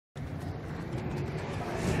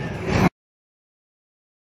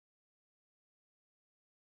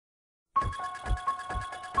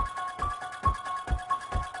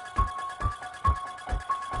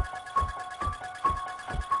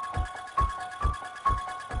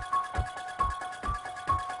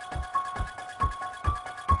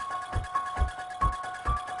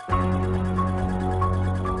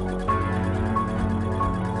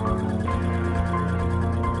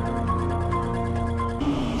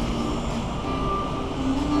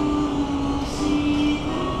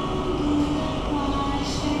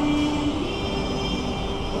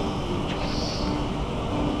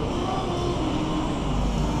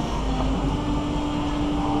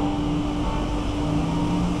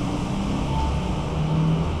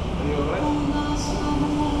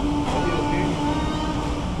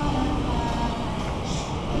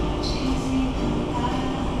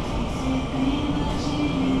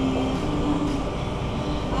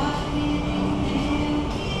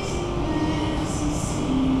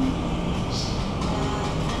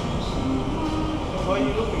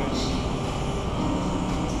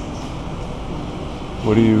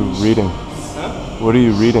What are you reading? Huh? What are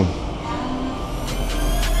you reading?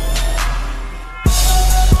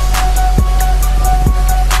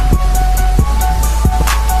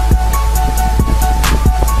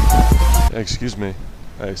 Excuse me.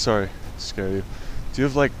 Hey, sorry to scare you. Do you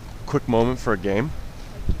have like a quick moment for a game?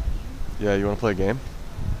 Yeah, you want to play a game?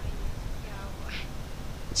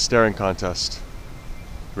 It's staring contest.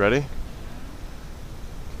 Ready?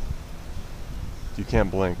 You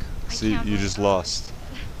can't blink. See, you just lost.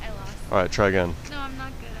 I lost. Alright, try again. No, I'm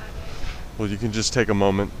not good at it. Well, you can just take a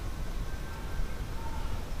moment.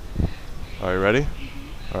 Alright, ready?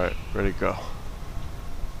 Alright, ready, go.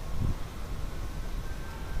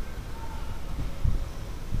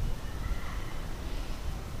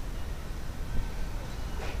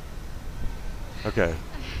 Okay,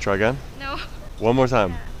 try again? No. One more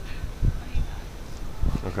time. Yeah.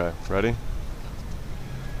 Okay, ready?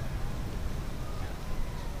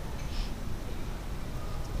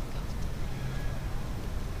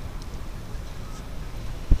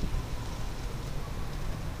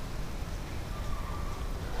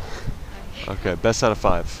 Okay, best out of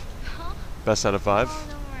 5. Huh? Best out of 5? Oh, no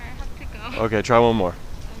more. I have to go. Okay, try one more. Okay,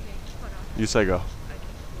 hold on. You say go.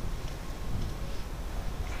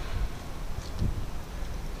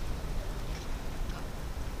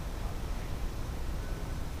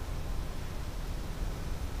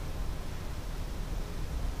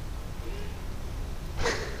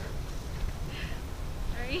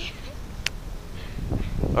 Sorry.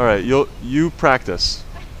 All right, you practice,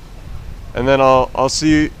 and then I'll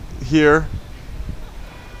see you here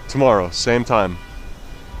tomorrow, same time.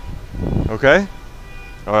 Okay?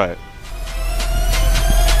 All right.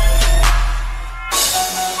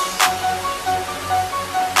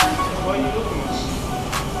 Why are you looking at me?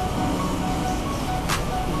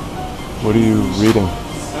 What are you reading?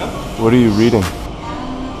 Huh? What are you reading?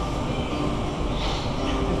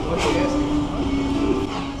 What are you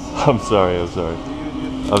asking? I'm sorry. I'm sorry.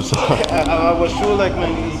 I'm sorry. I was sure like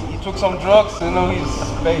when he took some drugs, you know, his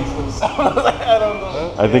face was, I don't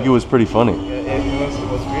know. I think it was pretty funny. Yeah, it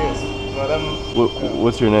was weird. But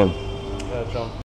What's your name? John.